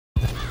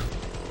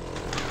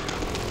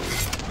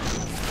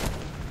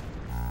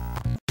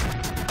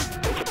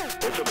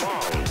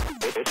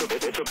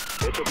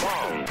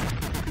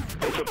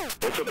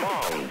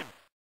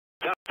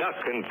Duck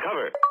and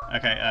cover.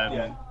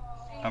 Okay,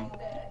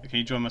 can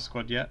you join my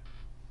squad yet?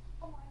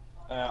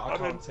 I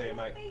can't see it,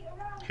 mate.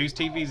 Whose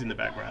TV's in the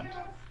background?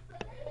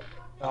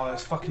 Oh,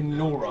 it's fucking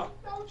Laura.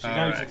 She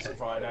knows right, it's a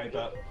Friday,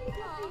 but...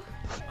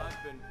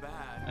 I've been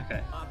bad.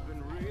 Okay. I've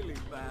been really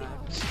bad.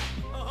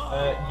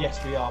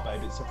 Yes, we are,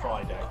 babe. It's a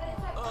Friday.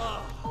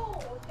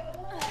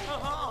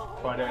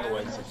 Friday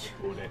always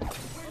record it.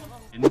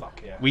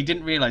 Fuck yeah. We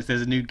didn't realise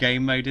there's a new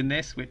game mode in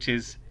this, which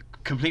is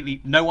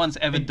completely... No one's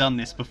ever done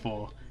this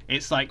before.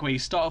 It's like where you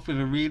start off with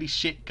a really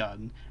shit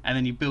gun, and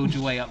then you build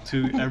your way up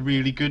to a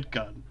really good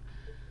gun.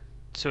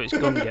 So it's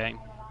gun game.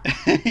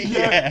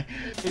 Yeah,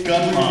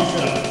 gun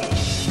master.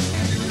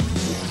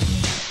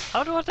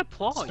 How do I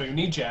deploy?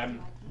 Spoonie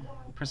gem.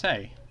 Press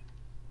A.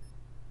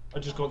 I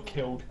just got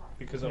killed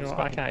because I was I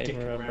fucking can't even dicking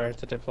remember how around.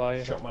 to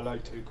deploy. Shot my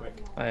load too quick.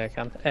 I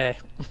can't. Way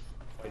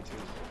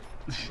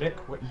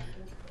too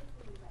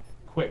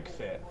quick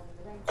fit.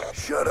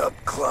 Shut up,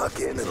 clock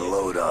in, and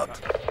load up.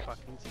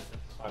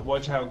 Right,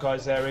 watch out,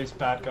 guys. There is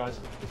bad guys.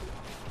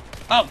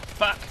 Oh,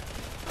 fuck!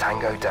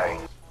 Tango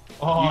down.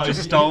 Oh, You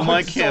just stole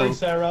my kill.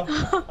 Sorry,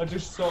 Sarah. I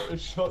just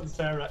shot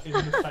Sarah in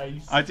the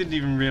face. I didn't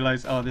even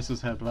realise. Oh, this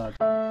was her blood.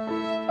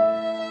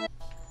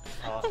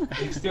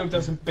 It still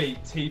doesn't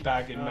beat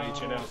teabagging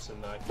Major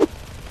Nelson, though.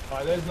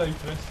 Right, there's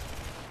Lucas.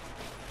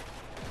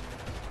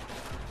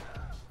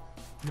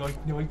 Nice,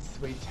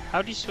 sweet.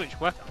 How do you switch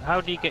weapon?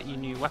 How do you get your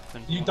new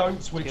weapon? You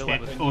don't switch Kill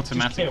weapon. It just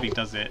automatically kill.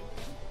 does it.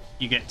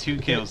 You get 2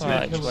 kills Yeah,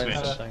 then you kills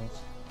switch. things.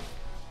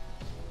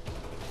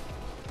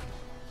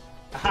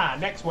 Aha,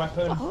 next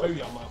weapon.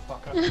 Booyah,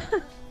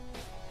 motherfucker.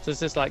 So is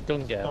this like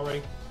gun game?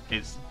 Sorry.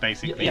 It's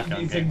basically Yeah,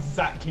 gun it's game.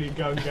 exactly a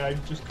gun game,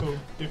 just called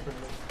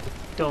differently.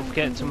 Don't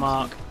forget to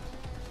mark.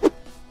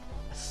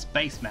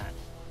 Spaceman.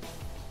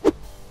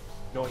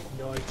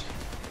 Night.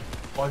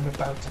 I'm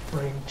about to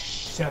bring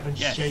 7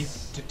 Yes.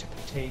 shapes to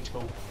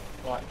potato.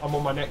 Right, I'm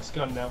on my next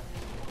gun now.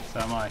 So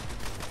am I. Right,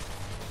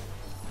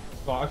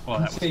 I Well, can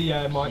that was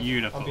see Mike.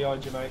 beautiful. I'm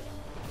behind you, mate.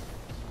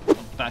 I'm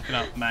backing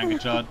up, Manga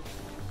John.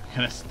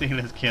 Gonna steal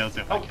his kills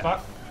if I Oh, can.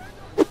 fuck.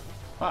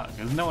 Fuck,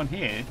 there's no one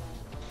here.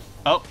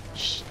 Oh,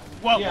 shh.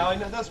 Whoa! Yeah, I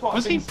know, that's what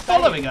Was I've he been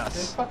saying. following us?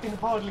 There's fucking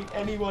hardly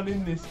anyone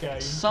in this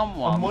game.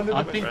 Someone, And one of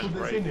I the think-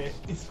 people that's in it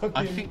is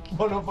fucking think-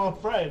 one of our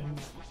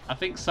friends. I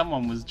think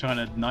someone was trying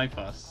to knife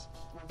us.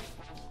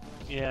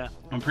 Yeah.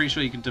 I'm pretty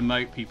sure you can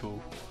demote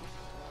people.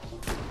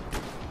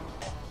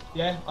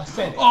 Yeah, I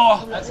said it.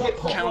 Oh, That's hip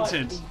hop.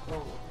 counted.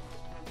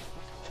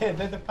 Yeah,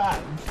 they're the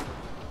fans.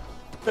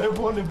 They're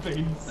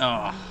wannabes.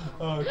 Oh,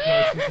 Oh,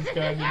 Christ, this is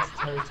going into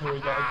territory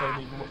that I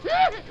don't even want.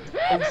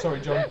 Oh,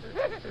 sorry, John.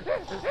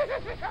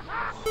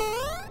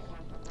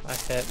 I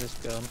hate this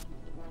gun.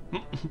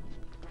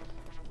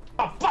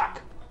 Oh,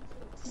 fuck!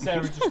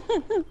 Sarah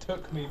just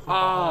took me from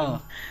oh.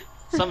 behind.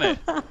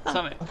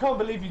 Summit. I can't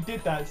believe you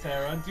did that,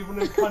 Sarah. Do you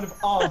want to kind of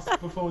ask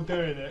before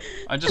doing it?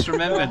 I just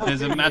remembered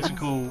there's a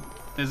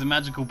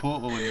magical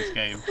portal in this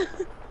game.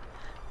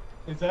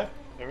 Is there?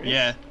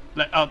 Yeah.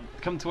 Look, oh,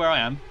 come to where I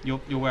am. You're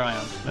where I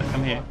am. Look,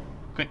 come here.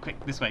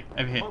 Quick, this way.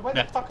 Over here. Where the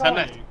Left. fuck Turn are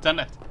left. you? Turn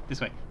left. This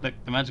way. Look,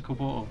 the magical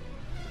portal.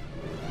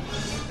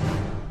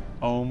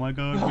 Oh my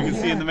god, Oh, we can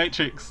see in yeah. the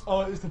Matrix.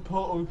 Oh, it's the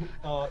portal.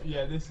 Oh,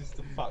 yeah, this is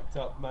the fucked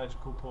up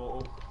magical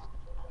portal.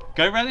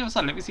 Go around the other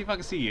side. Let me see if I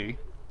can see you.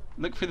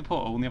 Look through the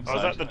portal on the other Oh,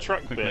 is side. that the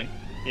truck quickly. bit?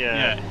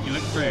 Yeah. Yeah, you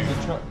look through.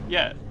 The truck.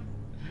 Yeah.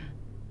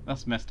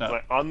 That's messed up.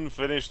 It's like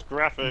unfinished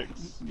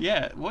graphics.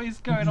 Yeah, what is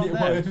going on Yeah,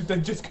 there? well, they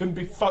just couldn't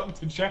be fucked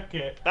to check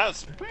it.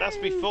 That's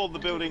before the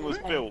building was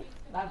built.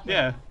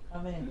 Yeah.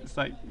 It's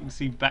like you can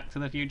see Back to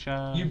the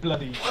Future. You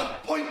bloody.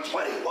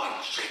 1.21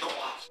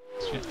 gigawatts.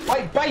 Shit.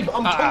 Wait, babe,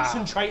 I'm Ah.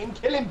 concentrating,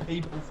 killing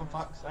people for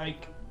fuck's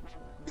sake.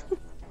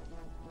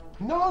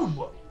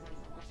 No!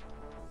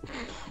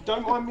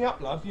 Don't wind me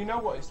up, love. You know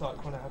what it's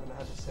like when I haven't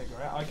had a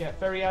cigarette. I get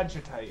very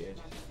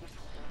agitated.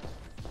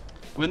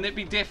 Wouldn't it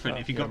be different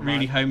if you got you're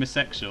really mad.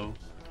 homosexual?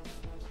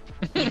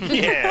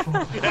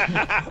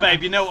 Yeah.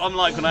 Babe, you know what I'm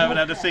like when I haven't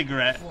had a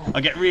cigarette?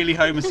 I get really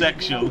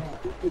homosexual.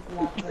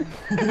 Yeah,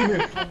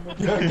 I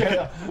get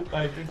that.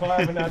 Babe, if I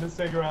haven't had a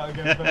cigarette, I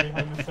get very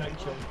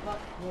homosexual.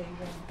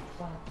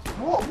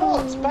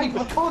 What? Babe,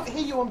 I can't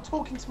hear you. I'm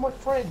talking to my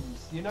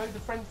friends. You know, the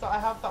friends that I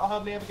have that I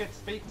hardly ever get to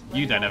speak to.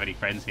 You don't anymore. have any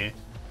friends here.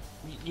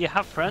 You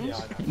have friends?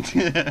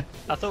 Yeah, I know.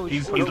 I thought we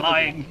He's split up.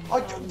 lying.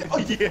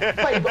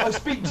 Babe, I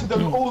speak to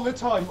them all the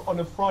time on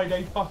a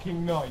Friday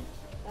fucking night.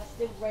 That's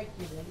still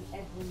regularly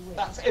every week.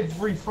 That's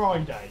every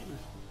Friday.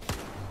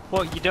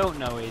 What you don't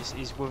know is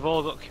we've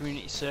all got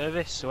community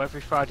service, so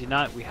every Friday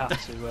night we have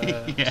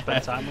to Yeah.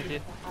 spend time with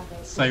you.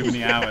 So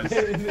many hours.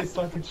 It's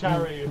like a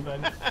charity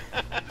event.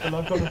 And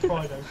I've got a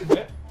Friday, isn't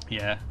it?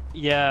 Yeah.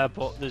 Yeah,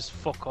 but there's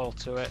fuck all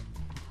to it.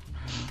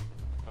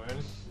 Oh,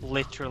 really?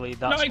 Literally,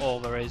 that's Knife. all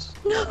there is.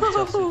 I'm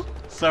tested.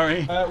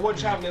 Sorry.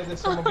 Watch out, there's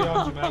someone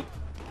behind you, mate.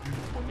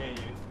 Or near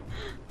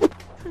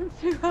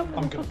you.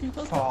 I'm gonna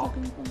fart.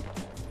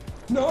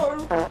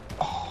 No!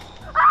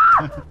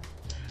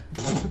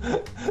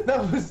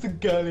 That was the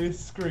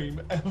girliest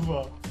scream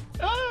ever.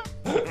 Ah!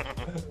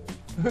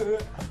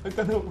 I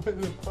don't know where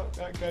the fuck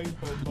that came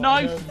from. but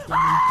Knife! I know it's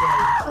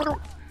a new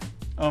game.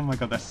 Oh my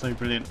god, that's so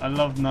brilliant. I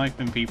love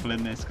knifing people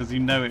in this because you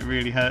know it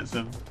really hurts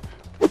them.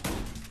 Oh,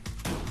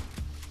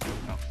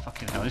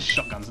 fucking hell, this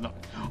shotgun's not...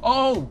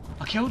 Oh!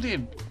 I killed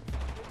him!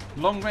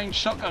 Long range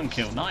shotgun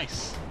kill,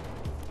 nice.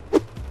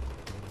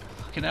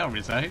 Fucking hell,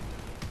 Rizzo.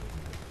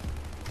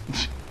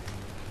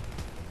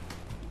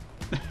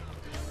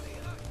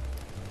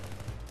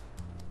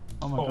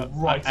 Oh my god,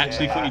 right I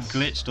actually thought he ass.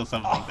 glitched or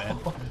something then.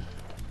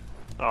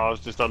 Oh, I was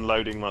just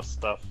unloading my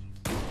stuff.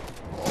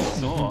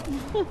 Saw.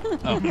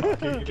 Oh,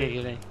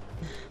 Giggly.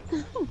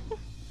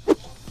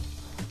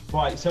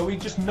 Right, so we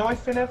just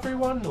knifing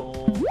everyone, or?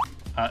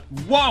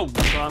 whoa!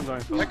 That's what I'm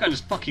going for. That guy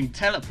just fucking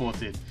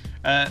teleported.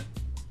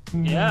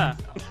 Yeah.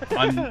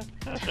 I'm...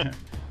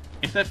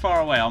 If they're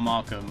far away, I'll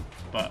mark them,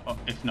 but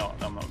if not,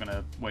 I'm not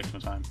gonna waste my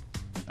time.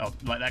 Oh,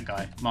 like that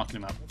guy, marking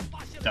him up.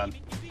 Done.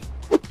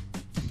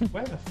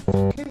 Where the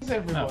fuck is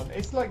everyone? Oh,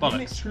 It's like bollocks.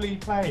 literally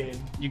playing.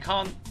 You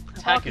can't I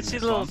tag can in see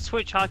this the little one.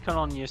 Twitch icon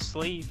on your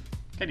sleeve.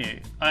 Can you?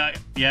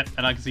 Yep,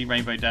 and I can see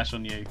Rainbow Dash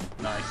on you.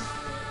 Nice.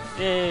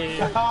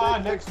 Yeah.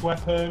 Ah, next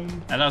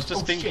weapon. And I was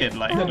just Oh, thinking, shit.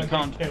 like, I'm you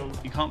gonna get killed.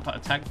 can't put a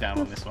tag down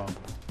on this one.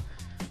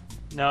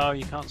 No,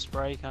 you can't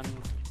spray, can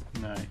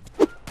you? No.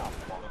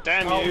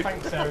 Damn Oh, you!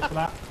 thanks, Sarah, for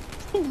that.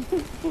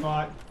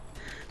 Right.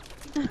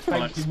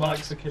 Thank you, Mike,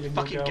 for killing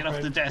Fucking your get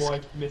off the girlfriend, desk.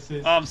 wife,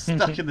 missus, Oh, I'm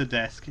stuck in the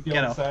desk.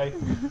 Get off.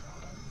 fiancé.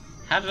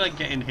 How did I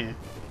get in here?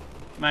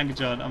 Manga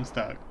John, I'm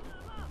stuck.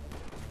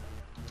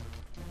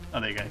 Oh,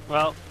 there you go.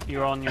 Well,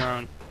 you're on your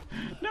own.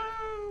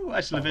 No!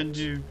 I shall avenge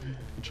you.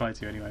 I'll try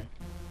to anyway.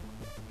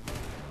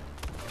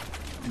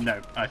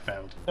 No, I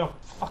failed. Oh,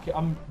 fuck it,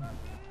 I'm...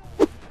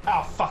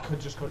 Oh, fuck, I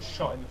just got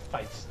shot in the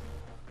face.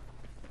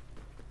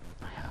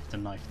 I have to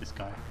knife this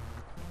guy.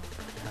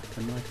 I have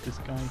to knife this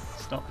guy.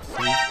 Stop,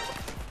 please.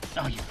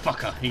 Oh, you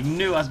fucker! He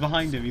knew I was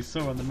behind him. He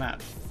saw on the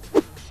map.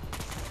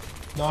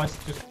 Nice,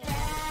 just...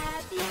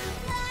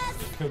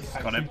 Killed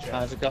Got him. taxi I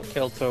jet. just got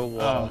killed through a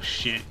wall. Oh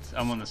shit!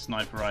 I'm on the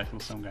sniper rifle,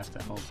 so I'm gonna have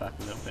to hold back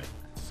a little bit.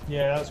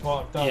 Yeah, that's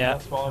what I've done, Yeah.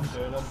 that's what I'm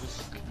doing, I'm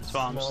just... That's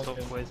what I'm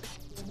sniping. stuck with.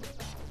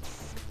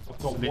 I've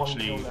got one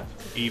Literally, kill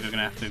left. either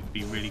gonna have to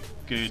be really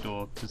good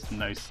or just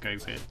no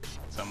scope it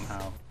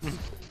somehow.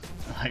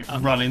 Like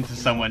run into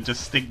someone,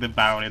 just stick the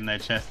barrel in their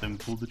chest and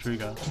pull the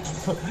trigger.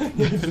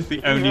 It's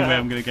the only way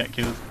I'm gonna get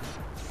killed.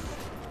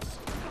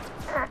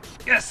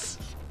 Yes!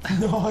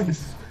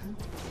 Nice!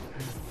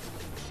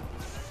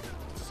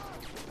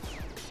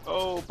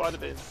 Oh, by the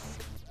bin.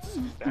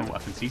 Oh, I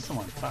can see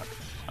someone. Fuck.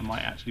 I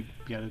might actually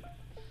be able to...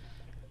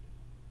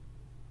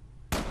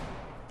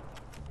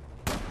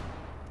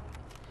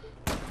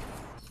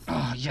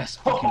 Oh, yes!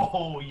 Fucking...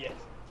 Oh, yes!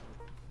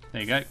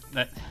 There you go.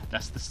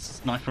 That's the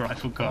sniper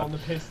rifle I'm got. on the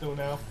pistol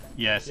now.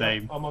 Yeah,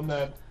 same. Yep, I'm on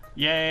there.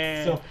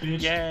 Yeah! Sup,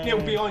 bitch. Yeah! Neil,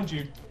 behind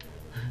you.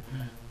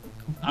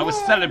 I was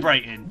Yay!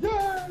 celebrating! Yay!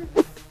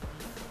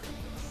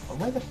 Oh,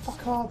 where the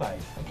fuck are they?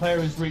 The player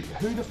has reached...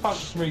 Who the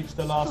fuck's reached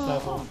the last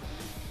level?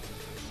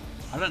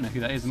 I don't know who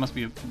that is. It must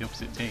be the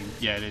opposite team.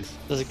 Yeah, it is.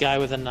 There's a guy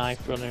with a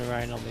knife running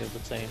around on the other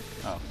team.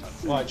 Oh, fuck's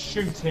sake. Right,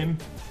 shoot him.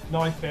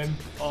 Knife him.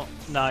 Oh,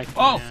 knife.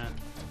 Oh! Yeah.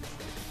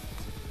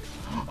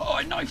 Oh,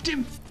 I knifed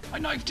him! I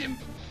knifed him!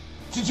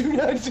 Did you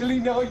actually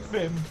knife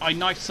him? I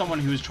knifed someone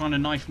who was trying to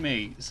knife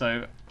me,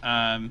 so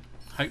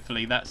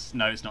hopefully that's...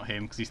 No, it's not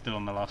him, because he's still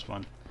on the last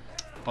one.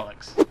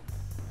 Bollocks.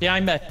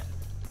 Behind me.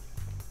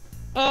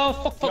 Oh,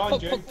 fuck, fuck, Behind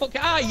fuck, you. fuck, fuck.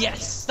 Ah,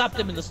 yes! Stabbed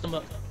him in the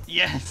stomach.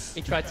 Yes!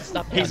 He tried to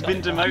stab me. He's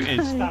been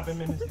demoted. Stab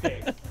him in his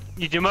dick.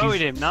 You demoted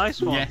him. Nice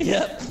one. Yes.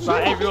 Yep.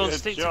 Right, everyone Good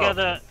stick job.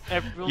 together.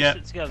 Everyone Yep.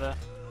 stick together.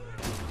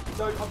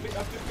 No, I've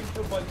just been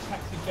killed by the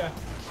taxi jet.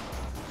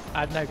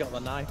 I've now got the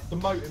knife.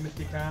 Demote him if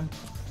you can.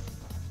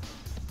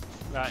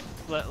 Right,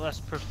 let's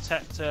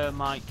protect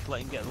Mike.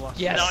 Let him get the last.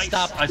 Yes, Nice!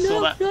 stab. I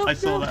saw that. I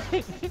saw that.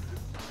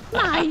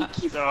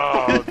 Mike, you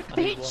Oh,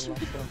 bitch.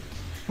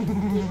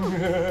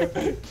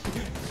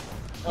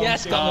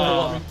 Yes, shit, got another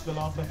I one. reached the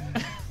last level.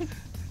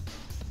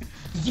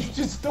 Did you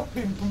just stop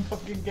him from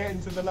fucking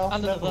getting to the last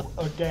Another. level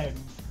again?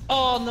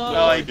 Oh no!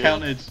 No, he did.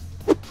 counted.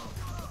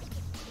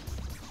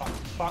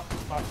 Fuck,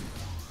 fuck.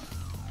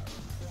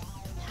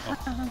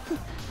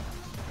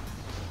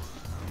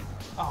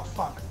 Oh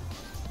fuck.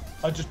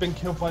 I've just been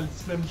killed by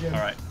Slim Jim.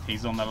 Alright,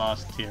 he's on the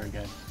last tier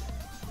again.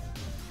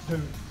 Who?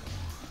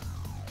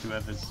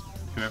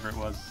 Whoever it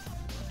was.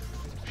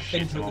 Think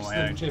Shit, it I'm on was my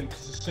Slim own. Jim,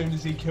 because as soon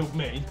as he killed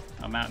me,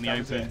 I'm out in the that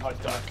was it. open. I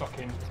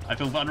fucking... I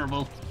feel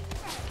vulnerable.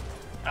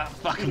 Ah,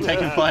 fuck, I'm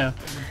taking fire.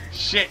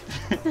 Shit.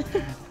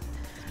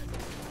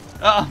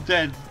 Oh, I'm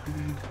dead.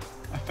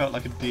 I felt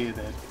like a deer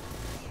dead.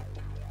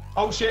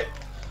 Oh shit!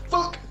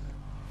 Fuck!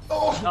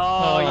 Oh!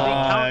 Oh, you didn't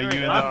Ah, counter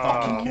you it. and I that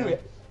fucking knew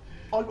it!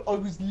 I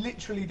was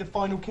literally the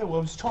final kill. I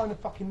was trying to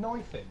fucking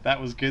knife him. That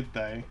was good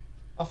though.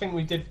 I think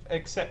we did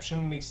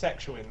exceptionally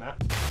sexual in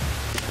that.